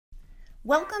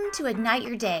Welcome to Ignite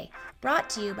Your Day, brought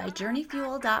to you by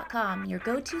JourneyFuel.com, your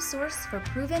go-to source for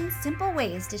proven, simple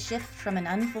ways to shift from an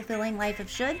unfulfilling life of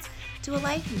shoulds to a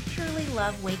life you purely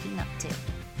love waking up to.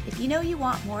 If you know you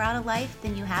want more out of life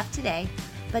than you have today,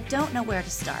 but don't know where to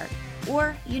start,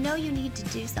 or you know you need to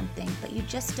do something, but you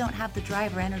just don't have the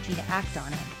drive or energy to act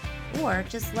on it, or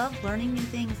just love learning new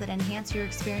things that enhance your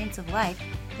experience of life,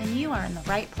 then you are in the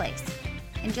right place.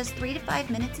 In just 3 to 5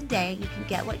 minutes a day, you can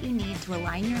get what you need to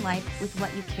align your life with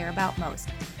what you care about most,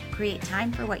 create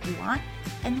time for what you want,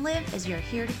 and live as you're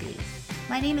here to be.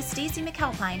 My name is Stacey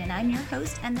McAlpine, and I'm your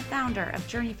host and the founder of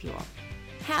Journey Fuel.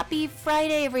 Happy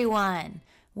Friday, everyone!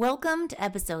 Welcome to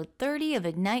episode 30 of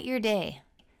Ignite Your Day.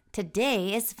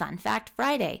 Today is Fun Fact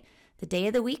Friday, the day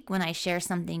of the week when I share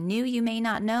something new you may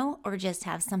not know or just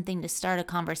have something to start a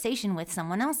conversation with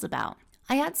someone else about.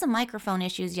 I had some microphone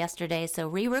issues yesterday, so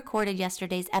re-recorded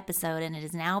yesterday's episode and it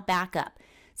is now back up.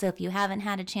 So if you haven't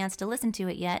had a chance to listen to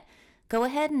it yet, go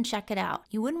ahead and check it out.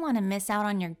 You wouldn't want to miss out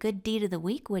on your good deed of the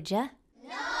week, would ya?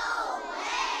 No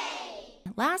way!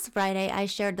 Last Friday, I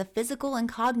shared the physical and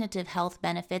cognitive health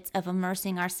benefits of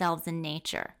immersing ourselves in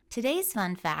nature. Today's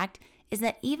fun fact is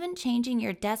that even changing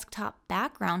your desktop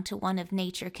background to one of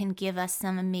nature can give us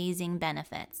some amazing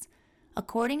benefits.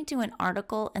 According to an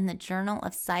article in the Journal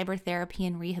of Cybertherapy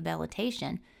and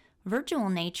Rehabilitation, virtual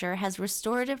nature has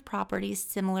restorative properties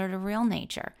similar to real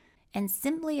nature, and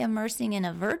simply immersing in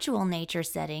a virtual nature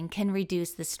setting can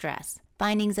reduce the stress.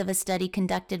 Findings of a study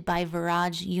conducted by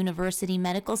Virage University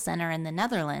Medical Center in the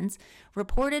Netherlands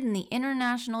reported in the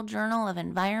International Journal of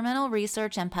Environmental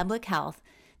Research and Public Health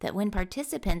that when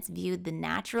participants viewed the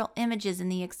natural images in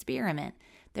the experiment,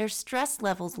 their stress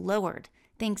levels lowered,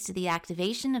 thanks to the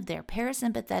activation of their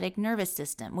parasympathetic nervous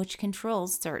system, which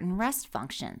controls certain rest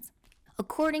functions.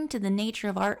 According to the Nature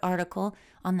of Art article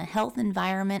on the Health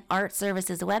Environment Art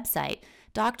Services website,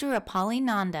 Dr. Apali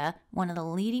Nanda, one of the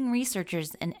leading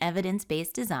researchers in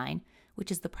evidence-based design,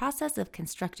 which is the process of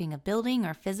constructing a building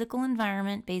or physical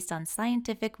environment based on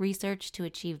scientific research to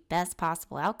achieve best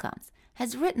possible outcomes,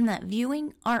 has written that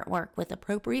viewing artwork with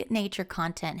appropriate nature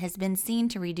content has been seen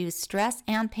to reduce stress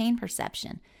and pain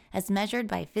perception, as measured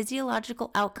by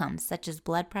physiological outcomes such as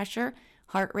blood pressure,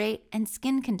 heart rate, and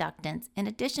skin conductance, in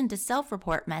addition to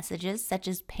self-report messages such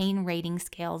as pain rating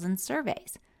scales and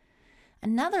surveys.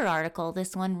 Another article,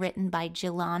 this one written by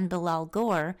Jilan Bilal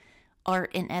Gore, Art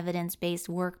in Evidence-Based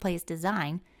Workplace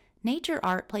Design, nature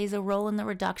art plays a role in the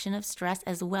reduction of stress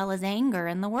as well as anger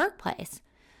in the workplace.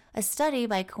 A study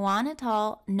by Kwan et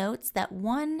al. Notes that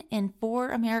 1 in 4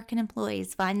 American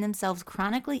employees find themselves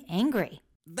chronically angry.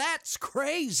 That's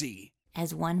crazy!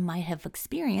 As one might have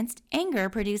experienced, anger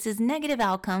produces negative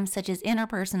outcomes such as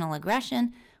interpersonal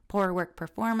aggression, poor work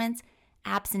performance,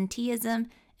 absenteeism,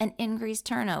 and increased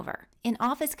turnover. In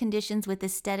office conditions with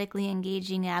aesthetically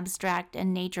engaging abstract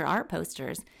and nature art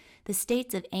posters, the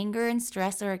states of anger and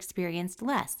stress are experienced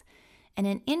less, and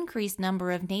an increased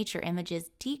number of nature images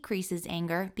decreases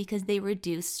anger because they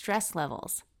reduce stress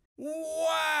levels.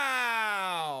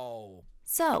 Wow!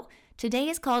 So,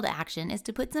 today's call to action is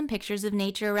to put some pictures of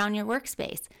nature around your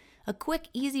workspace. A quick,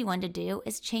 easy one to do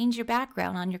is change your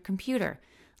background on your computer.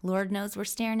 Lord knows we're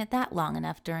staring at that long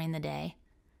enough during the day.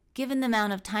 Given the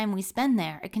amount of time we spend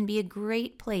there, it can be a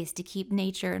great place to keep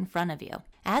nature in front of you.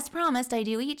 As promised, I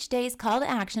do each day's call to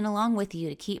action along with you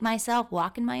to keep myself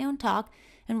walking my own talk,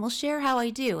 and we'll share how I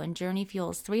do in Journey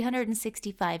Fuel's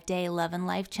 365-Day Love and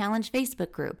Life Challenge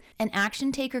Facebook group, an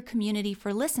action taker community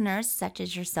for listeners such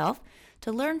as yourself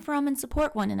to learn from and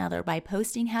support one another by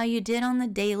posting how you did on the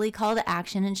daily call to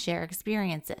action and share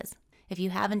experiences. If you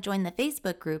haven't joined the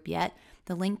Facebook group yet,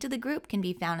 the link to the group can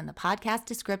be found in the podcast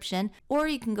description, or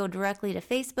you can go directly to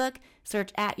Facebook,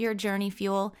 search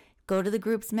 @YourJourneyFuel, go to the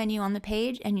group's menu on the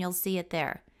page, and you'll see it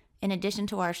there. In addition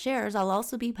to our shares, I'll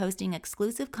also be posting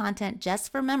exclusive content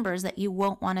just for members that you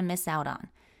won't want to miss out on.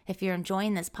 If you're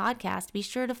enjoying this podcast, be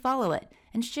sure to follow it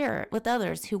and share it with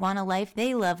others who want a life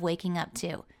they love waking up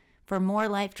to. For more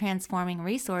life-transforming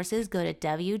resources, go to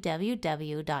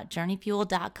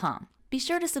www.journeyfuel.com. Be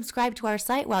sure to subscribe to our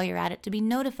site while you're at it to be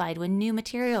notified when new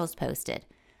material is posted.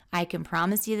 I can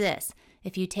promise you this,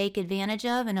 if you take advantage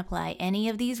of and apply any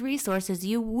of these resources,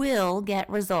 you will get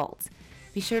results.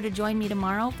 Be sure to join me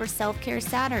tomorrow for Self-Care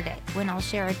Saturday, when I'll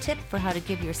share a tip for how to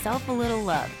give yourself a little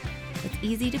love. It's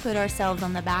easy to put ourselves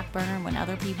on the back burner when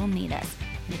other people need us.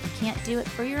 And if you can't do it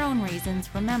for your own reasons,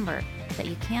 remember that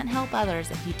you can't help others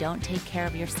if you don't take care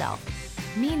of yourself.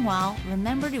 Meanwhile,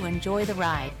 remember to enjoy the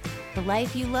ride. The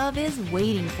life you love is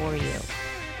waiting for you.